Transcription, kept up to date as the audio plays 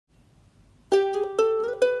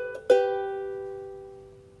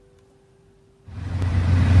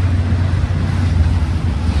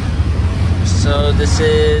This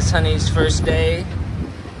is Honey's first day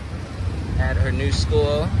at her new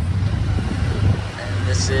school. And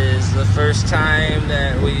this is the first time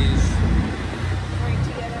that we've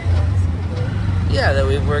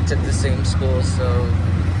worked at the same school. So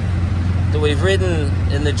that we've ridden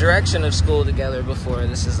in the direction of school together before.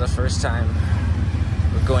 This is the first time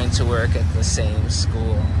we're going to work at the same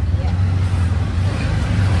school. Yeah.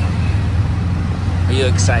 Are you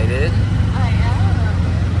excited? I am.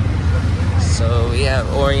 So we have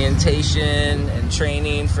orientation and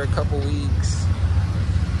training for a couple weeks,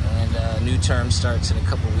 and new term starts in a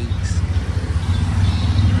couple weeks.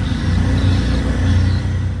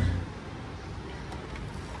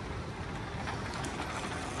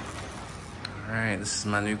 All right, this is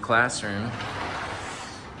my new classroom.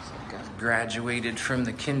 So I've graduated from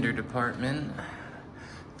the kinder department,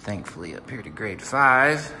 thankfully up here to grade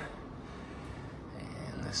 5.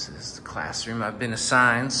 This is the classroom I've been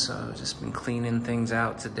assigned, so I've just been cleaning things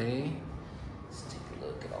out today. Let's take a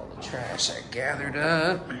look at all the trash I gathered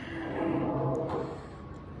up.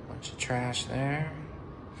 Bunch of trash there.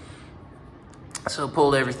 So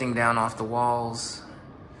pulled everything down off the walls.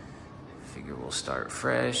 Figure we'll start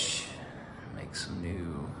fresh, make some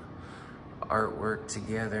new artwork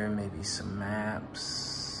together, maybe some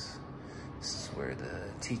maps. This is where the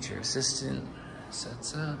teacher assistant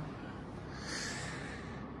sets up.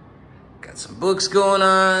 Got some books going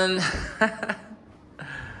on.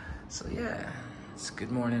 So yeah, it's a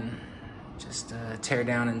good morning. Just tear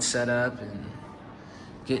down and set up and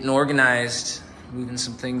getting organized, moving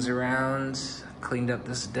some things around, cleaned up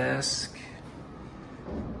this desk.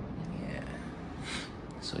 Yeah.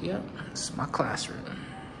 So yeah, this is my classroom.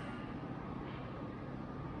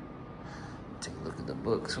 Take a look at the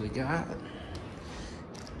books we got.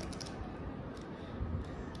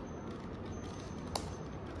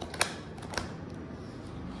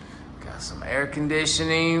 Some air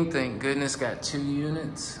conditioning, thank goodness, got 2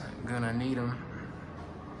 units. I'm gonna need them.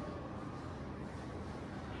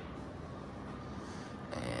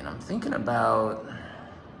 And I'm thinking about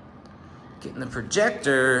getting the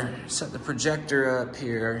projector, set the projector up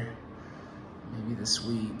here, maybe this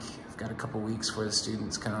week. I've got a couple weeks before the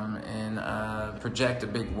students come, and project a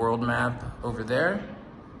big world map over there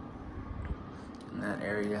in that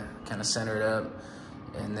area, kind of center it up.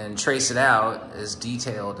 And then trace it out as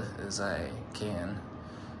detailed as I can.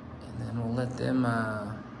 And then we'll let them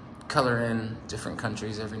color in different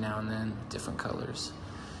countries every now and then, different colors.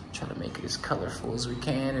 Try to make it as colorful as we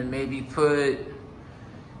can, and maybe put,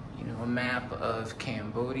 a map of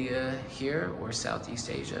Cambodia here or Southeast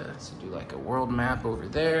Asia. So do like a world map over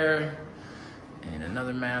there and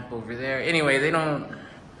another map over there. Anyway,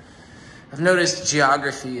 I've noticed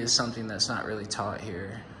geography is something that's not really taught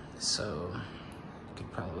here. So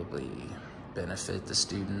could probably benefit the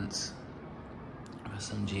students with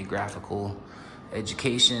some geographical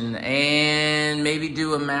education, and maybe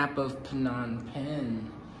do a map of Phnom Penh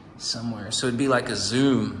somewhere. So it'd be like a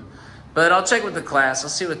zoom, but I'll check with the class. I'll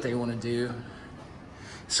see what they want to do.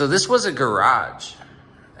 So this was a garage,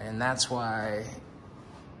 and that's why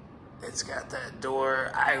it's got that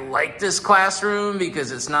door. I like this classroom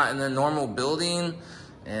because it's not in the normal building,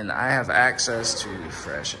 and I have access to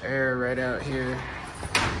fresh air right out here.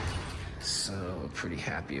 So pretty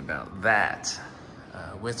happy about that.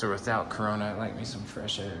 With or without Corona, I like me some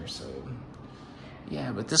fresh air. So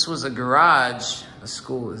yeah, but this was a garage. The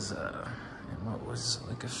school is in what was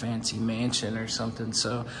like a fancy mansion or something.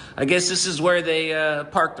 So I guess this is where they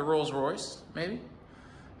parked the Rolls Royce, maybe.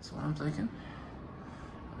 That's what I'm thinking,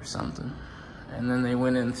 or something. And then they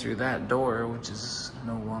went in through that door, which is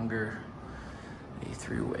no longer a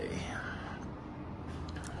throughway.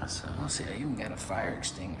 So we'll see. I even got a fire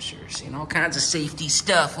extinguisher. Seen all kinds of safety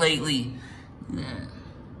stuff lately. Yeah.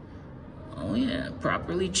 Oh yeah,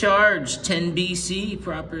 properly charged. 10 BC,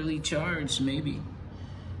 properly charged, maybe.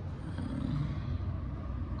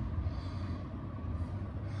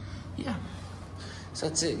 Yeah. So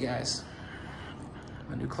that's it, guys.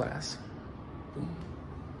 My new class. Boom.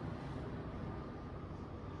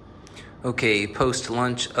 Okay,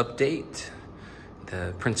 post-lunch update.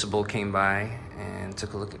 The principal came by and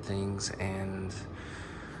took a look at things, and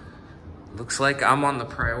looks like I'm on the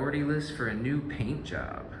priority list for a new paint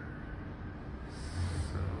job.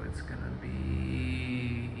 So it's gonna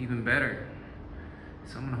be even better.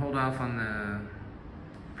 So I'm gonna hold off on the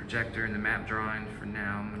projector and the map drawing for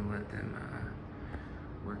now. I'm gonna let them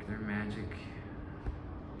work their magic,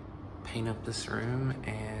 paint up this room,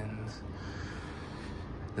 and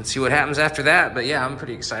then see what happens after that. But yeah, I'm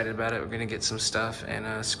pretty excited about it. We're gonna get some stuff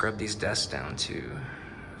and scrub these desks down too.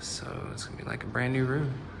 So it's gonna be like a brand new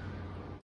room.